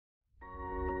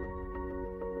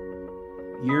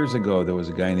Years ago, there was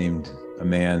a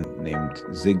man named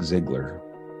Zig Ziglar,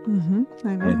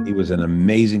 I know. and he was an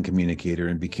amazing communicator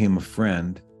and became a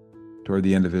friend toward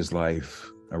the end of his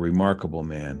life, a remarkable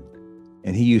man.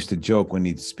 And he used to joke when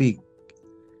he'd speak,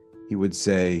 he would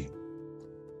say,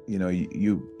 you know,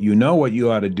 you know what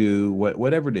you ought to do,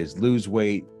 whatever it is, lose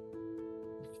weight,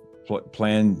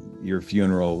 plan your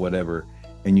funeral, whatever.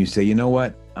 And you say, you know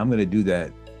what, I'm going to do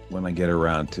that when I get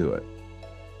around to it.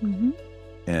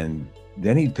 And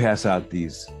then he'd pass out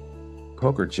these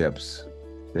poker chips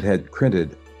that had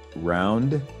printed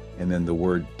round and then the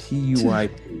word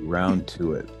TUIP, round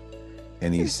to it.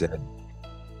 And he said,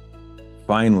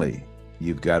 finally,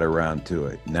 you've got around to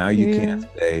it. Now you can't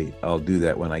say, I'll do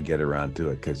that when I get around to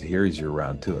it, because here's your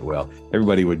round to it. Well,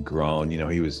 everybody would groan. You know,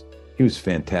 he was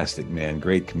fantastic, man,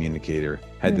 great communicator,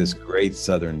 had this great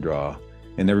Southern draw,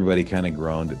 and everybody kind of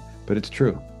groaned. But it's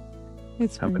true.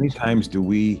 How many times do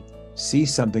we see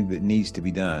something that needs to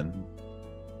be done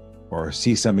or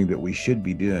see something that we should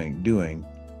be doing,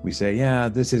 we say, yeah,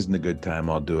 this isn't a good time,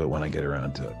 I'll do it when I get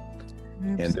around to it.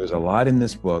 Absolutely. And there's a lot in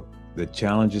this book that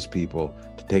challenges people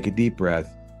to take a deep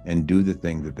breath and do the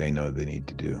thing that they know they need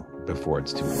to do before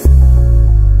it's too late.